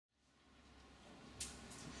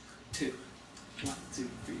2. 1, 2,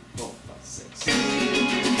 3, 4, 5, 6.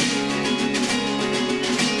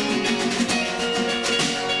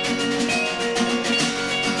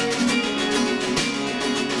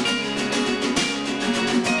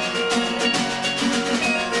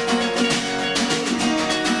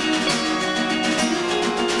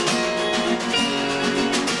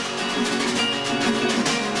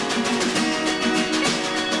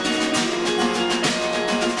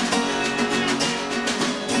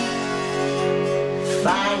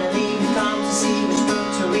 Finally we've come to see which book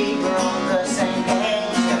to read. We're on the same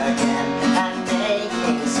page again and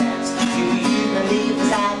making sense. Do you believe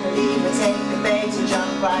as I believe? I take the bait and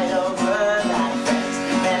jump right over that fence.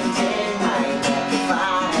 And in my never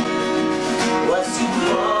find was to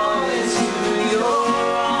fall into your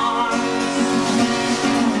arms.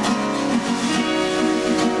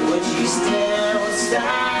 Would you still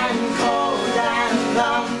stand cold and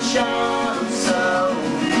uncharmed? So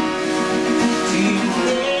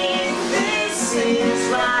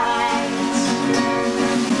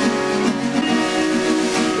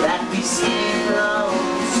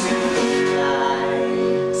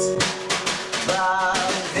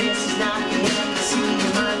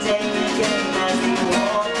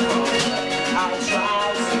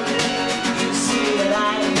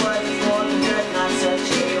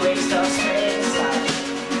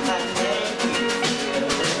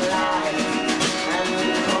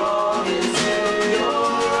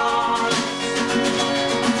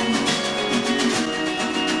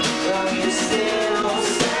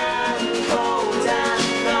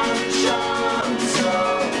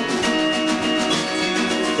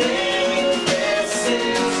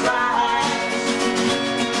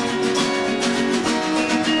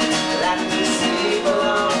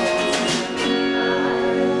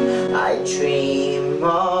I dream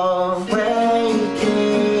of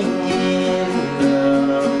waking in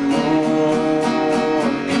the morning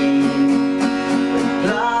with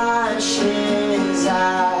blushes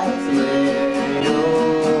I've learned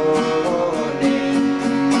your name,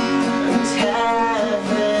 and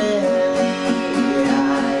heavily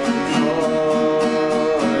I'm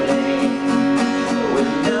falling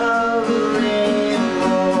with no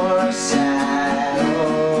remorse at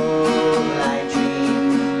all. I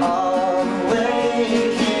dream of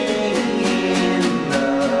waking in the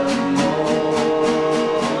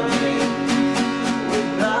morning with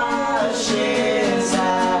blushes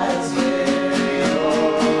as we're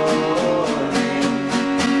yawning,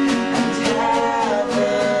 and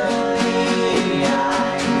heavily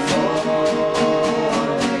I'm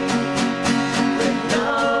falling with no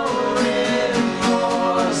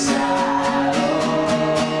remorse at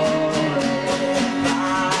all. If I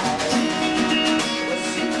was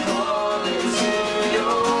to fall into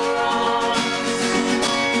your arms,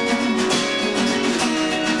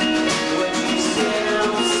 would you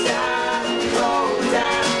still stand cold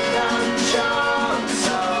and uncharmed?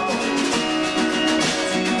 So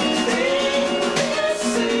do you think this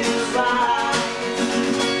is right?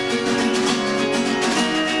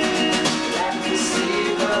 Let me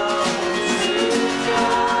see those who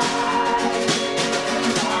fly.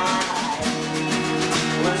 If I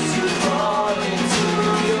was to fall into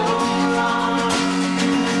your arms,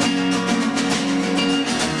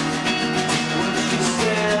 would you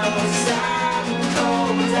still stand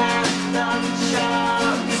cold and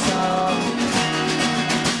uncharmed? So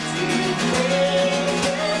do you think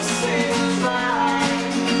this is right?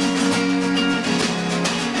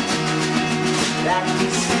 Let me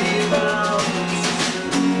see